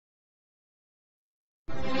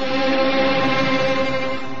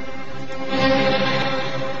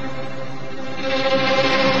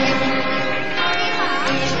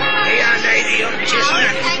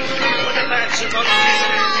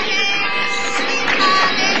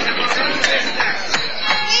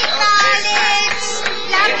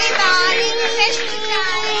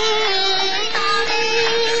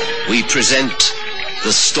present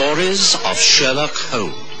the stories of Sherlock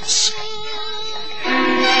Holmes.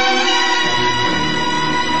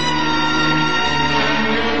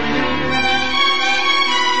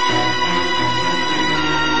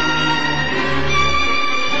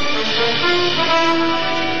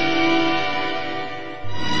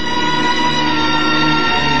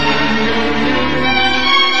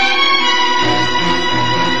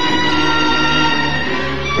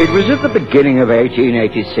 It was at the beginning of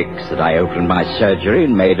 1886 that I opened my surgery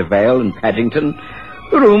in Maida Vale in Paddington.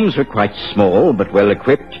 The rooms were quite small but well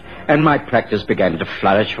equipped, and my practice began to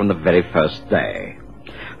flourish from the very first day.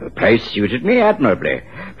 The place suited me admirably,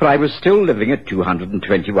 for I was still living at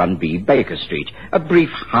 221B Baker Street, a brief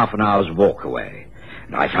half an hour's walk away,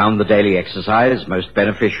 and I found the daily exercise most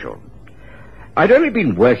beneficial. I'd only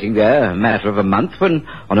been working there a matter of a month when,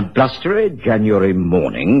 on a blustery January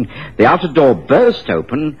morning, the outer door burst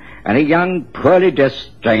open and a young, poorly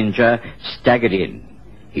dressed stranger staggered in.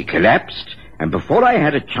 He collapsed, and before I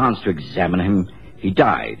had a chance to examine him, he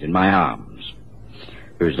died in my arms.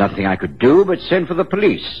 There was nothing I could do but send for the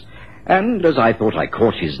police, and, as I thought I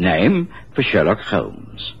caught his name, for Sherlock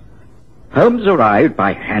Holmes. Holmes arrived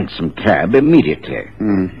by hansom cab immediately.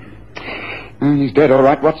 He's dead all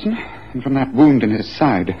right, Watson. And from that wound in his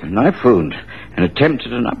side. A knife wound. An attempt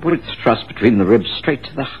at an upward thrust between the ribs straight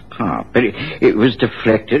to the heart. But it was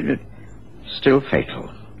deflected, still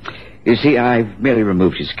fatal. You see, I've merely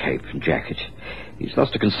removed his cape and jacket. He's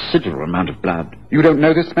lost a considerable amount of blood. You don't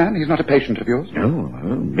know this man? He's not a patient of yours? No, I've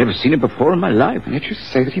never seen him before in my life. And yet you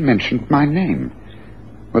say that he mentioned my name.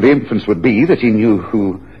 Well, the inference would be that he knew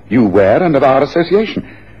who you were and of our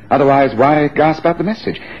association. Otherwise, why gasp out the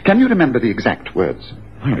message? Can you remember the exact words?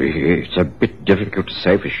 Well, it's a bit difficult to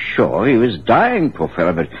say for sure. He was dying, poor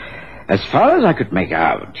fellow, but as far as I could make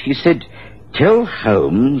out, he said, "Tell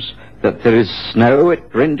Holmes that there is snow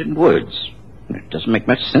at Brendan Woods." It doesn't make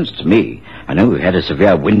much sense to me. I know we've had a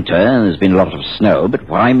severe winter and there's been a lot of snow, but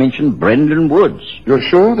why mention Brendan Woods? You're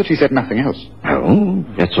sure that he said nothing else? No,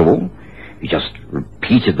 that's all. He just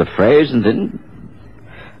repeated the phrase and then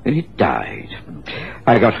he died.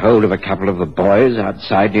 I got hold of a couple of the boys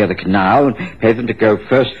outside near the canal and paid them to go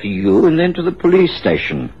first for you and then to the police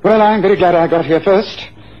station. Well, I'm very glad I got here first.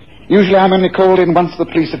 Usually I'm only called in once the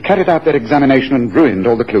police have carried out their examination and ruined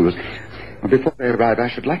all the clues. Well, before they arrive, I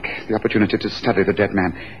should like the opportunity to study the dead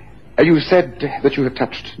man. You said that you had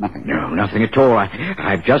touched nothing. No, nothing at all.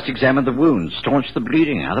 I've just examined the wound, staunched the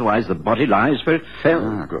bleeding. Otherwise, the body lies where it fell.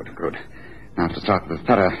 Ah, good. Now, to start with a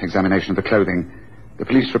thorough examination of the clothing. The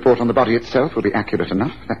police report on the body itself will be accurate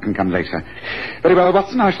enough. That can come later. Very well,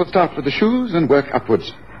 Watson, I shall start with the shoes and work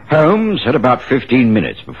upwards. Holmes had about 15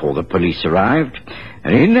 minutes before the police arrived,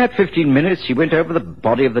 and in that 15 minutes he went over the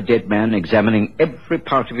body of the dead man, examining every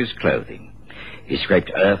part of his clothing. He scraped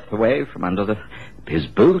earth away from under his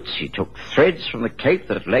boots. He took threads from the cape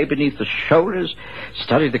that lay beneath the shoulders,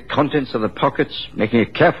 studied the contents of the pockets, making a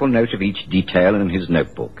careful note of each detail in his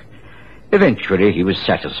notebook. Eventually, he was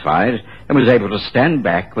satisfied and was able to stand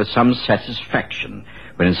back with some satisfaction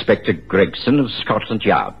when Inspector Gregson of Scotland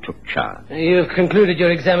Yard took charge. You've concluded your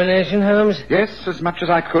examination, Holmes? Yes, as much as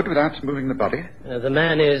I could without moving the body. The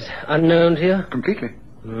man is unknown to you? Completely.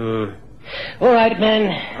 All right, man.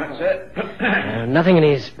 That's it. Nothing in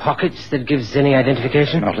his pockets that gives any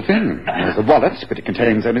identification? Not a thing. There's a wallet, but it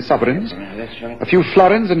contains only sovereigns. That's right. A few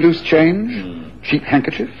florins and loose change. Cheap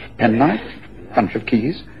handkerchief, penknife, bunch of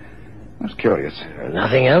keys. That's curious.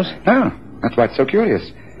 Nothing else? No, that's why it's so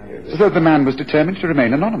curious. It's as though the man was determined to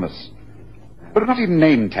remain anonymous. There are not even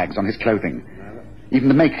name tags on his clothing. Even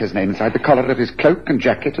the maker's name inside the collar of his cloak and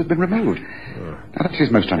jacket has been removed. Now, that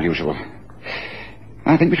is most unusual.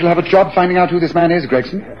 I think we shall have a job finding out who this man is,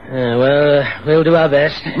 Gregson. We'll do our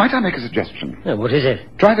best. Might I make a suggestion? What is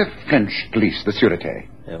it? Try the French police, the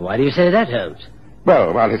Sûreté. Why do you say that, Holmes?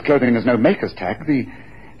 Well, while his clothing has no maker's tag, the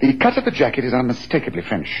cut of the jacket is unmistakably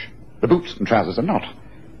French. The boots and trousers are not.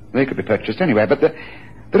 They could be purchased anywhere, but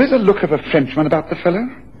there is a look of a Frenchman about the fellow.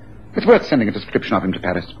 It's worth sending a description of him to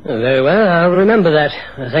Paris. Very well, I'll remember that.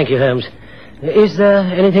 Thank you, Holmes. Is there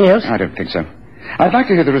anything else? I don't think so. I'd like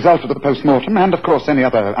to hear the result of the post-mortem and, of course, any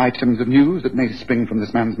other items of news that may spring from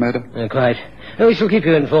this man's murder. Quite. We shall keep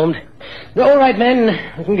you informed. All right,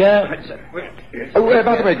 men. We can go.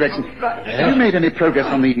 By the way, Gregson, have you made any progress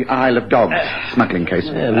on the Isle of Dogs smuggling case?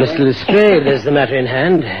 Mr. Lestrade is the matter in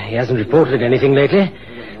hand. He hasn't reported anything lately.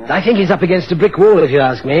 I think he's up against a brick wall, if you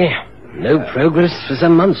ask me. No progress for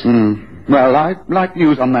some months. Well, I'd like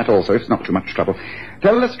news on that also. It's not too much trouble.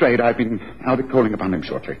 Tell Lestrade I'll be calling upon him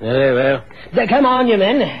shortly. Very well. Come on, you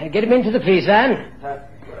men. Get him into the police van.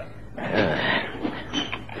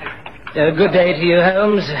 Good day to you,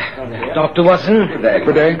 Holmes. Dr. Watson. Good day.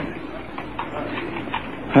 Good day.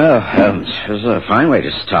 Oh, Holmes, it was a fine way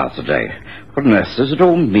to start the day. What on earth does it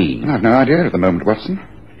all mean? I've no idea at the moment, Watson.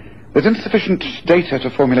 There's insufficient data to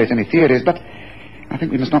formulate any theories, but I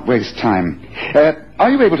think we must not waste time.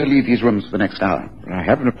 Are you able to leave these rooms for the next hour? I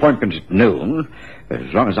have an appointment at noon.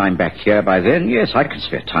 As long as I'm back here by then, yes, I can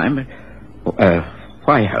spare time.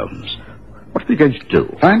 Why, Holmes? What are we going to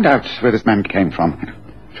do? Find out where this man came from.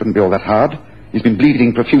 Shouldn't be all that hard. He's been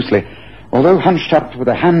bleeding profusely. Although hunched up with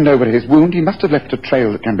a hand over his wound, he must have left a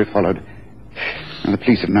trail that can be followed. And the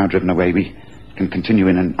police have now driven away. We can continue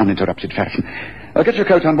in an uninterrupted fashion. Get your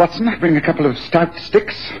coat on, Watson. Bring a couple of stout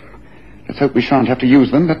sticks. Let's hope we shan't have to use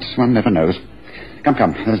them, but one never knows.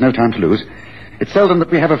 Come. There's no time to lose. It's seldom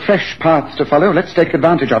that we have a fresh path to follow. Let's take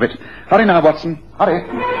advantage of it. Hurry now, Watson. Hurry.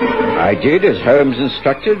 I did as Holmes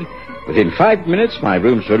instructed. Within 5 minutes, my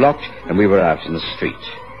rooms were locked, and we were out in the street.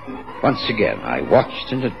 Once again, I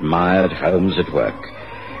watched and admired Holmes at work.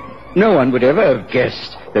 No one would ever have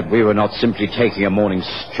guessed that we were not simply taking a morning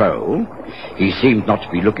stroll. He seemed not to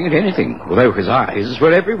be looking at anything, although his eyes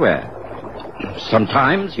were everywhere.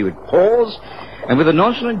 Sometimes he would pause, and with a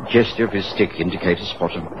nonchalant gesture of his stick indicate a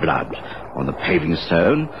spot of blood on the paving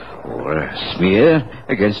stone or a smear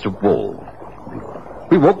against a wall.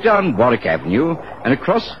 We walked down Warwick Avenue and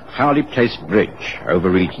across Howley Place Bridge over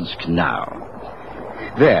Regent's Canal.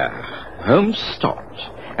 There, Holmes stopped,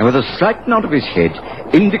 and with a slight nod of his head,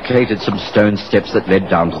 indicated some stone steps that led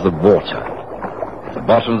down to the water. At the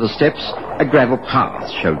bottom of the steps, a gravel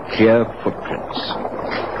path showed clear footprints.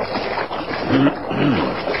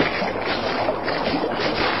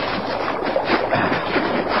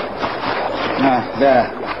 There.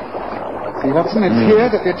 See, Watson, it's here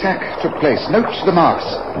that the attack took place. Note the marks.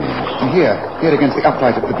 And here against the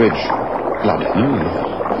upright of the bridge. Blood.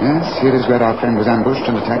 Yes, here is where our friend was ambushed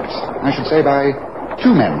and attacked. I should say by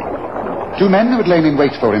 2 men. 2 men who had lain in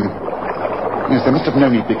wait for him. Yes, they must have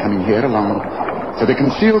known he'd be coming here along. So they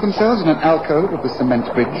concealed themselves in an alcove of the cement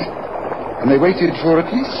bridge. And they waited for at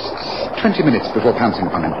least 20 minutes before pouncing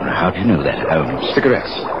upon him. How do you know that, Holmes?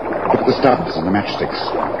 Cigarettes. Look at the stubs and the matchsticks.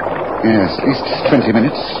 Yes, at least 20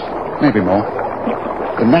 minutes. Maybe more.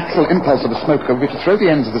 The natural impulse of a smoker would be to throw the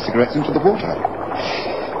ends of the cigarettes into the water.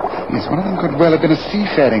 Yes, one of them could well have been a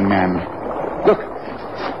seafaring man. Look,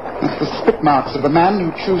 that's the spit marks of the man who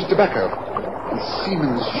chews tobacco. And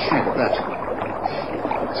seaman's shag at that.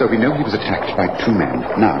 So we know he was attacked by 2 men.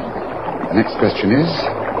 Now, the next question is,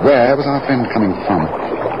 where was our friend coming from?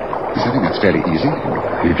 Yes, I think that's fairly easy.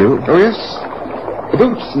 You do? Oh, yes. The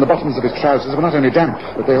boots and the bottoms of his trousers were not only damp,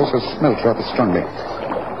 but they also smelt rather strongly.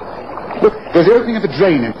 Look, there's the opening of the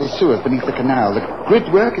drain into the sewers beneath the canal. The grid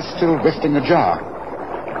work is still resting ajar.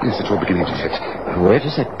 Yes, it's all beginning to fit. Where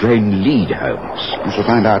does that drain lead, Holmes? We shall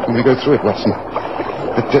find out when we go through it, Watson.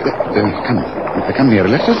 But, come nearer.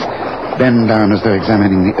 Let us bend down as though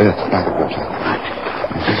examining the earth by the water.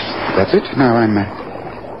 Yes, that's it. Now I'm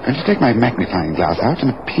going to take my magnifying glass out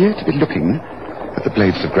and appear to be looking at the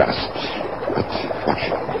blades of grass. But watch.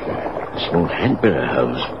 A small handbill,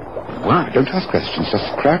 Holmes. Why? Don't ask questions. Just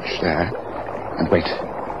crouch there and wait.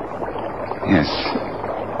 Yes,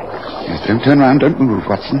 don't turn around. Don't move,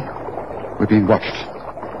 Watson. We're being watched.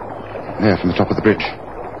 There, from the top of the bridge.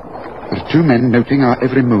 There are 2 men noting our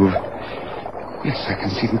every move. Yes, I can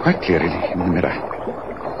see them quite clearly in the mirror.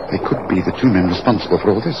 They could be the 2 men responsible for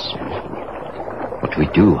all this. What do we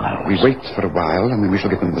do, Holmes? We wait for a while, and then we shall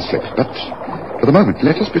give them the slip. But for the moment,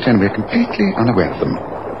 let us pretend we're completely unaware of them.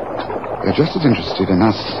 They're just as interested in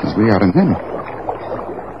us as we are in them.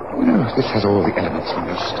 You know, this has all the elements of a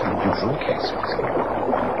most unusual case.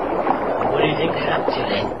 What do you think they're up to,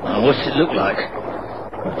 then? Well, what's it look like?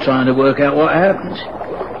 We're trying to work out what happened.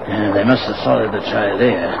 They must have followed the trail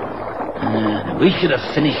there. We should have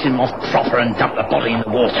finished him off proper and dumped the body in the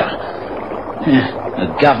water.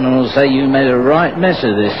 The governor will say you made a right mess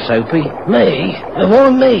of this, Soapy. Me?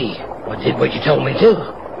 Why me? I did what you told me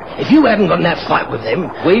to. If you hadn't got in that fight with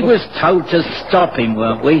them... We was told to stop him,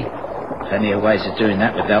 weren't we? Plenty of ways of doing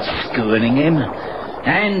that without schooning him.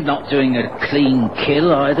 And not doing a clean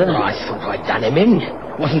kill, either. I thought I'd done him in.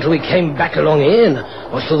 Wasn't till we came back along here and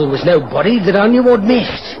I saw there was no body that I knew I'd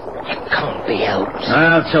missed. It can't be helped.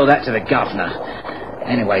 I'll tell that to the governor.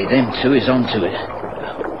 Anyway, them 2 is on to it.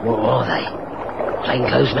 What are they?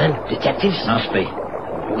 Plainclothesmen? Detectives? Must be.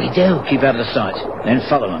 We do. Keep out of sight, then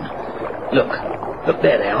follow them. Look,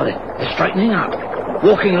 there they are. They're straightening up.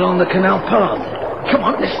 Walking along the canal path. Come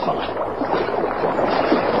on, let's follow.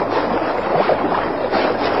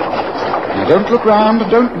 Now, don't look round.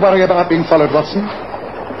 Don't worry about being followed, Watson.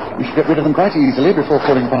 We should get rid of them quite easily before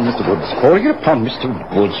calling upon Mr. Woods. Calling upon Mr.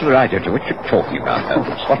 Woods? Well, I don't know what you're talking about,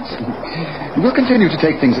 Holmes. Watson, we'll continue to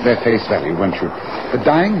take things at their face value, won't you? The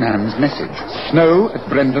dying man's message. Snow at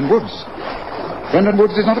Brendan Woods. Brendan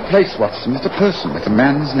Woods is not a place, Watson. It's a person with a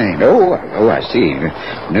man's name. Oh, I see.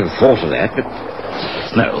 Never thought of that, but...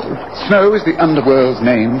 Snow. Snow is the underworld's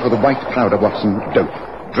name for the white powder, Watson. Dope.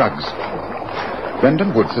 Drugs.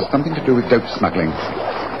 Brendan Woods has something to do with dope smuggling.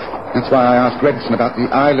 That's why I asked Gregson about the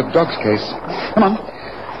Isle of Dogs case. Come on.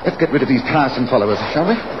 Let's get rid of these tiresome followers, shall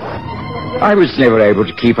we? I was never able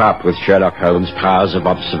to keep up with Sherlock Holmes' powers of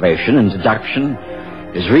observation and deduction.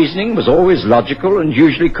 His reasoning was always logical and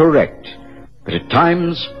usually correct. But at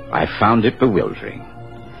times, I found it bewildering.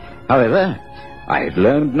 However, I had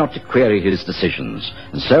learned not to query his decisions,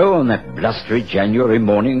 and so on that blustery January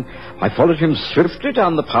morning, I followed him swiftly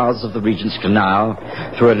down the paths of the Regent's Canal,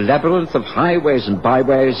 through a labyrinth of highways and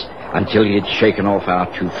byways, until he had shaken off our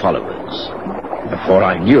two followers. Before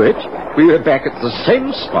I knew it, we were back at the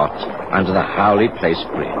same spot under the Howley Place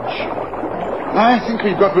Bridge. I think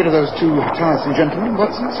we've got rid of those two tiresome gentlemen,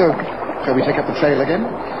 Watson, so shall we take up the trail again?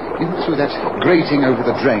 In through that grating over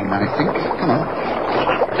the drain, I think. Come on.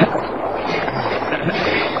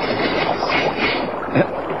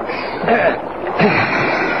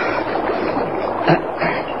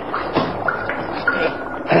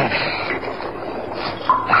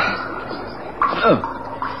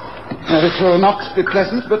 This will not be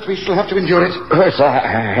pleasant, but we shall have to endure it. Yes, a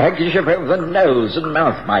handkerchief over the nose and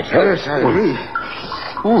mouth might help. Yes, I agree.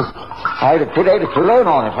 I'd have put eau de cologne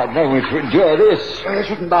on if I'd known we to endure this. It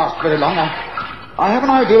shouldn't last very long. I have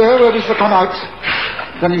an idea where we shall come out.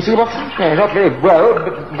 Can you see, Watson? Not very well,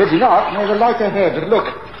 but maybe not. There's a light ahead. Look.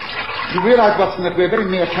 You realise, Watson, that we're very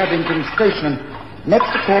near Paddington Station, and next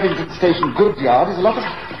to Paddington Station Goodyard is a lot of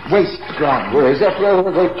waste ground. Well, is that where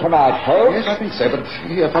they come out, Holmes? Yes, I think so, but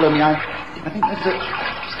here, follow me. I think let's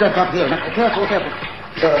step up here. Now, careful. Now,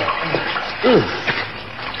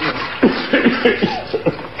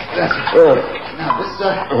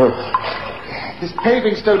 this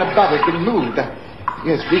paving stone above has been moved.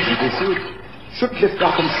 Yes, recently, so it should lift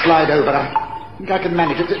up and slide over. I think I can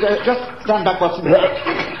manage it. Just stand back, Watson.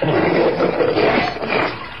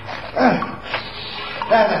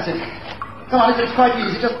 That's it. Come on, it's quite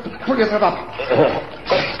easy. Just pull yourself up.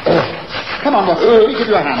 Come on, Watson. Give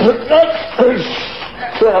you a hand.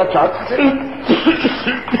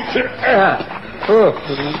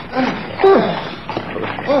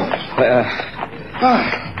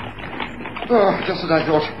 Just as I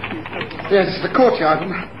thought. Yes, it's the courtyard.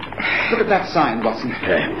 Look at that sign, Watson.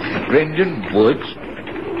 Brendan Woods,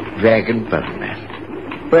 Dragon Boatman.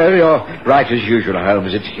 Well, you're right as usual,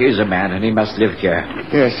 Holmes. It is a man, and he must live here.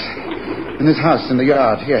 Yes, in this house in the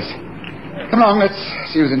yard, yes. Come along, let's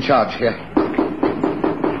see who's in charge here.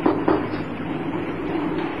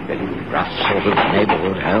 Very rough sort of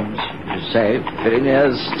neighborhood, Holmes. You say, very near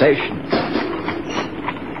the station.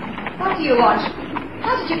 What do you want?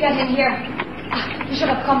 How did you get in here? You should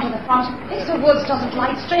have come to the front. Mr. Woods doesn't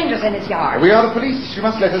like strangers in his yard. We are the police. You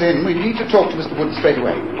must let us in. We need to talk to Mr. Woods straight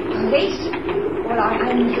away. Police? Well,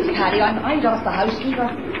 I'm Mrs. Paddy. I'm just the housekeeper.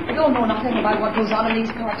 I don't know nothing about what goes on in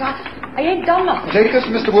these parts. I ain't done nothing. Take us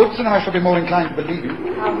to Mr. Woods, and I shall be more inclined to believe you.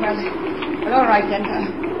 Oh, well, all right, then.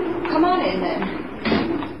 Come on in, then.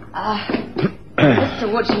 Mr.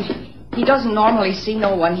 Woods, he doesn't normally see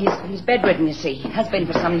no one. He's bedridden, you see. Has been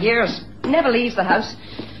for some years. He never leaves the house.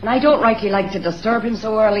 And I don't rightly like to disturb him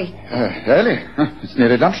so early. Early? It's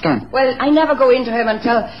nearly lunchtime. Well, I never go into him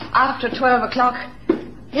until after 12 o'clock.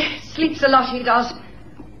 Sleeps a lot, he does.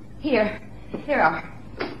 Here are.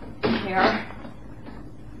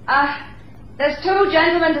 There's two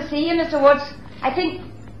gentlemen to see you, Mr. Woods. I think...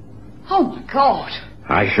 Oh, my God.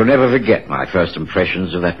 I shall never forget my first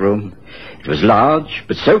impressions of that room. It was large,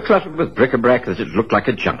 but so cluttered with bric-a-brac that it looked like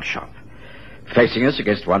a junk shop. Facing us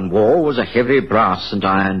against one wall was a heavy brass and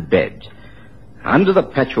iron bed. Under the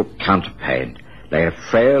patchwork counterpane lay a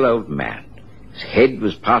frail old man. His head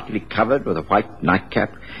was partly covered with a white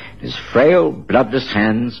nightcap. His frail, bloodless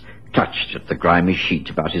hands touched at the grimy sheet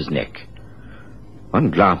about his neck.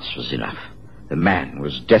 One glance was enough. The man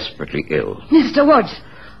was desperately ill. Mr. Woods!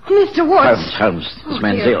 Mr. Woods! Holmes, this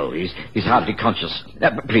man's ill. He's hardly conscious.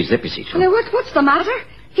 Please, let me see to him. Well, what's the matter?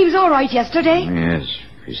 He was all right yesterday. Yes,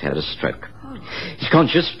 he's had a stroke. He's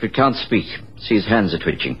conscious, but can't speak. See, his hands are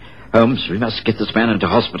twitching. Holmes, we must get this man into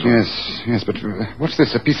hospital. Yes, but what's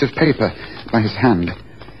this? A piece of paper by his hand.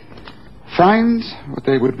 Finds what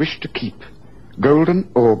they would wish to keep. Golden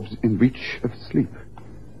orbs in reach of sleep.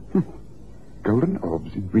 Golden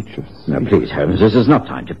orbs in breeches. Now, please, Holmes, this is not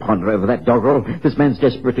time to ponder over that doggerel. This man's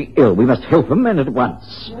desperately ill. We must help him, and at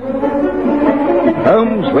once.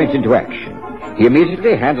 Holmes went into action. He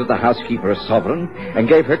immediately handed the housekeeper a sovereign and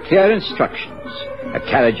gave her clear instructions. A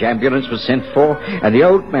carriage ambulance was sent for, and the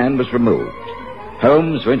old man was removed.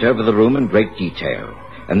 Holmes went over the room in great detail,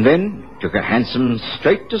 and then took a hansom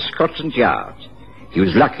straight to Scotland Yard. He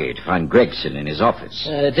was lucky to find Gregson in his office.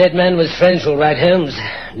 The dead man was French, all right, Holmes.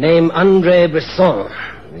 Name André Bresson.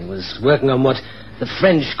 He was working on what the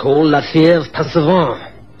French call La Fière of Passavant.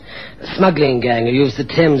 A smuggling gang who used the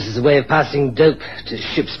Thames as a way of passing dope to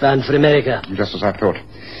ships bound for America. Just as I thought.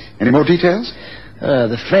 Any more details?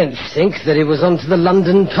 The French think that he was onto the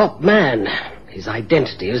London top man. His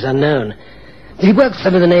identity is unknown. He works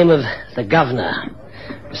under the name of the Governor.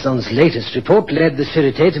 Bresson's latest report led the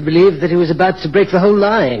Sûreté to believe that he was about to break the whole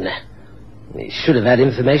line. He should have had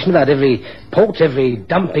information about every port, every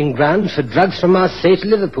dumping ground for drugs from Marseille to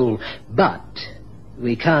Liverpool. But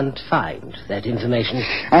we can't find that information.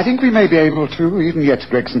 I think we may be able to, even yet,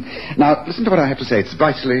 Gregson. Now, listen to what I have to say. It's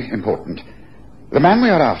vitally important. The man we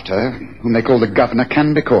are after, whom they call the Governor,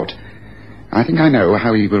 can be caught. I think I know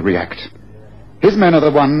how he will react. His men are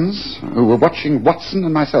the ones who were watching Watson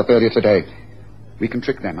and myself earlier today. We can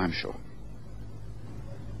trick them, I'm sure.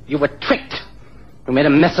 You were tricked. You made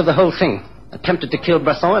a mess of the whole thing. Attempted to kill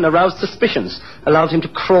Bresson and aroused suspicions. Allowed him to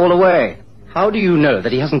crawl away. How do you know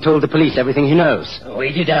that he hasn't told the police everything he knows?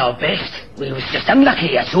 We did our best. We was just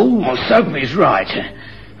unlucky, that's all. Well, Soapy's right.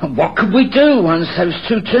 What could we do once those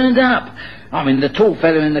two turned up? I mean, the tall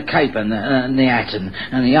fellow in the cape and the hat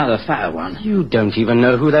and the other fatter one. You don't even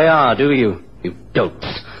know who they are, do you? You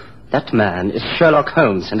dolts. That man is Sherlock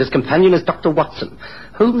Holmes, and his companion is Dr. Watson.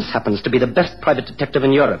 Holmes happens to be the best private detective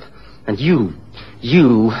in Europe. And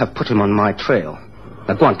you have put him on my trail.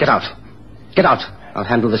 Now go on, get out. Get out. I'll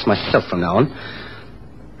handle this myself from now on.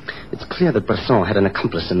 It's clear that Bresson had an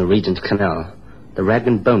accomplice in the Regent Canal. The rag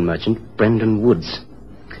and bone merchant, Brendan Woods.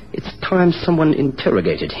 It's time someone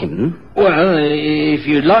interrogated him. Well, if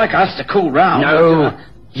you'd like us to call round... No.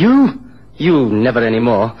 You never any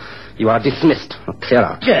more. You are dismissed. Now clear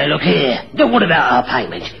out. Yeah, look here. What about our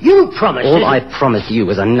payment? You promised All I promise you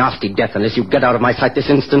is a nasty death unless you get out of my sight this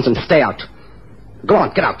instant and stay out. Go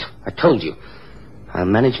on, get out. I told you. I'll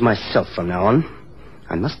manage myself from now on.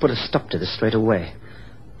 I must put a stop to this straight away,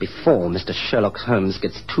 before Mr. Sherlock Holmes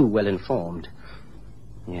gets too well informed.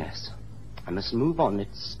 Yes, I must move on it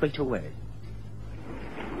straight away.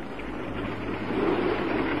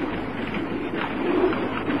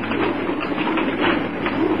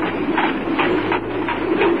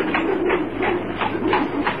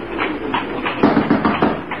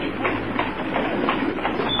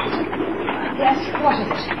 Yes, what is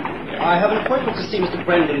it? I have an appointment to see Mr.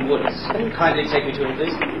 Brendan Woods. Can you kindly take me to him,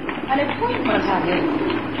 please? An appointment, have you?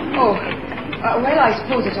 Oh, well, I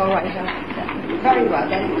suppose it's all right. Very well,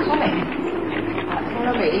 then. Coming.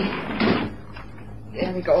 Follow me.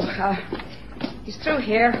 There we go. He's through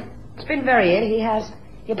here. He's been very ill, he has.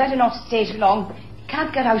 You better not stay too long. He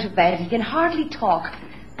can't get out of bed. He can hardly talk.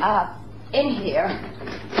 In here.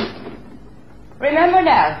 Remember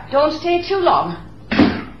now, don't stay too long.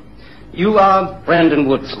 You are Brendan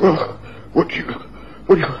Woods. Oh, what do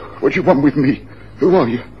you want with me? Who are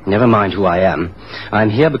you? Never mind who I am. I'm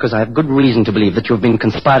here because I have good reason to believe that you have been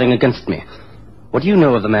conspiring against me. What do you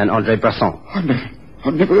know of the man André Bresson?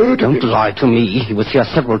 I've never heard of him. Don't lie to me. He was here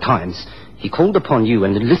several times. He called upon you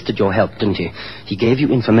and enlisted your help, didn't he? He gave you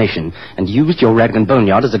information and used your rag and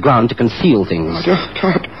boneyard as a ground to conceal things.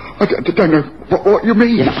 I don't know what you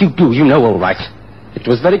mean. Yes, you do. You know all right. It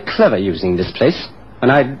was very clever using this place. An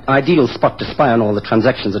ideal spot to spy on all the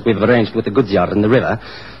transactions that we've arranged with the goods yard and the river.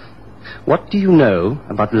 What do you know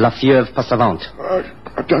about La Fière of Passavant?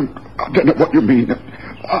 I don't know what you mean.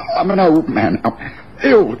 I'm an old man. I'm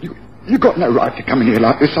ill. You got no right to come in here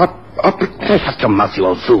like this. Shut your mouth, you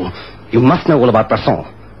old fool. You must know all about Bresson.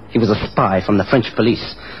 He was a spy from the French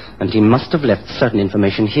police, and he must have left certain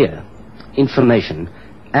information here. Information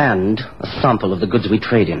and a sample of the goods we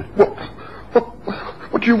trade in.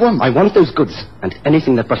 What do you want? I want those goods and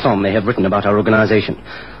anything that Bresson may have written about our organization.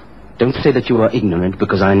 Don't say that you are ignorant,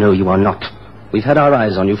 because I know you are not. We've had our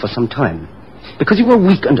eyes on you for some time. Because you were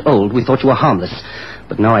weak and old, we thought you were harmless.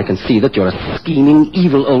 But now I can see that you're a scheming,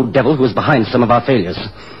 evil old devil who is behind some of our failures.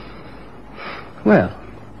 Well,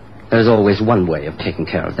 there's always one way of taking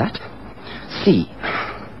care of that. See,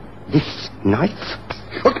 this knife?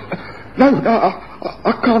 No,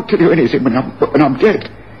 I can't tell you anything when I'm dead.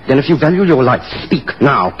 Then if you value your life, speak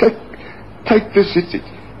now. Take this.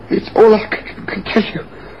 It's all I can tell you.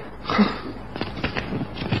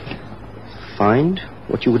 Find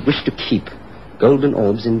what you would wish to keep Golden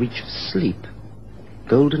orbs in reach of sleep.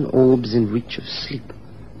 Golden orbs in reach of sleep.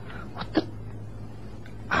 What the...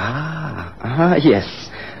 yes.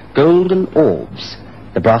 Golden orbs.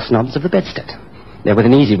 The brass knobs of the bedstead. They're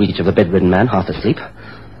within easy reach of the bedridden man, half asleep.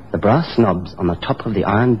 The brass knobs on the top of the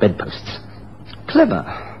iron bedposts. Clever.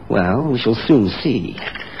 Well, we shall soon see.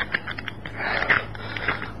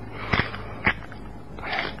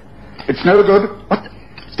 It's no good. What?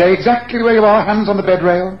 Stay exactly the way you are, hands on the bed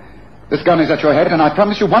rail. This gun is at your head, and I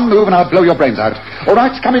promise you one move and I'll blow your brains out. All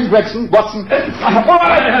right, come in, Gregson, Watson.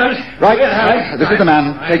 Right, this is the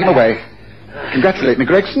man. Take him away. Congratulate me,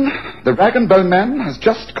 Gregson. The rag and bone man has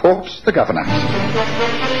just caught the governor.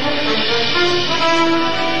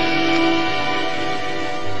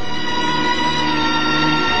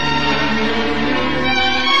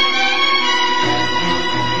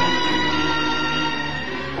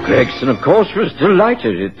 Gregson, of course, was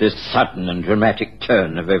delighted at this sudden and dramatic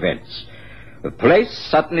turn of events. The place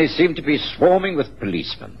suddenly seemed to be swarming with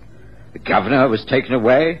policemen. The governor was taken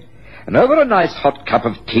away, and over a nice hot cup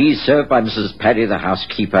of tea served by Mrs. Paddy, the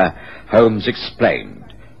housekeeper, Holmes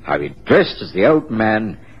explained how he'd dressed as the old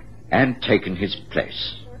man and taken his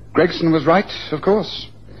place. Gregson was right, of course.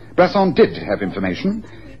 Bresson did have information,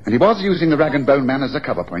 and he was using the rag and bone man as a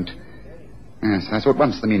cover point. Yes, I saw at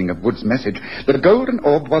once the meaning of Wood's message. The golden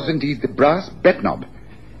orb was indeed the brass bed knob.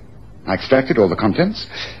 I extracted all the contents,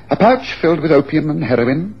 a pouch filled with opium and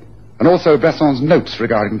heroin, and also Bresson's notes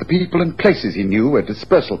regarding the people and places he knew were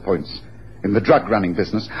dispersal points in the drug-running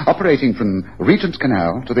business, operating from Regent's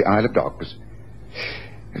Canal to the Isle of Dogs.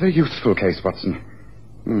 A very youthful case, Watson.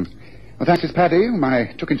 Well, thanks to Paddy, whom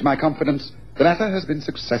I took into my confidence, the matter has been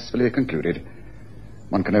successfully concluded.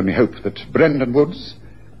 One can only hope that Brendan Woods,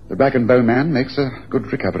 the rag and bone man, makes a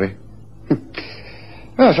good recovery.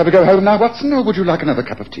 Well, shall we go home now, Watson, or would you like another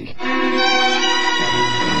cup of tea?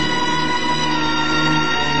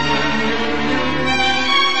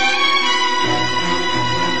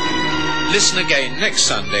 Listen again next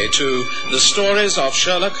Sunday to The Stories of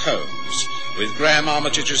Sherlock Holmes, with Graham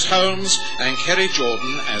Armitage's Holmes and Kerry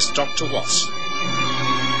Jordan as Dr. Watson.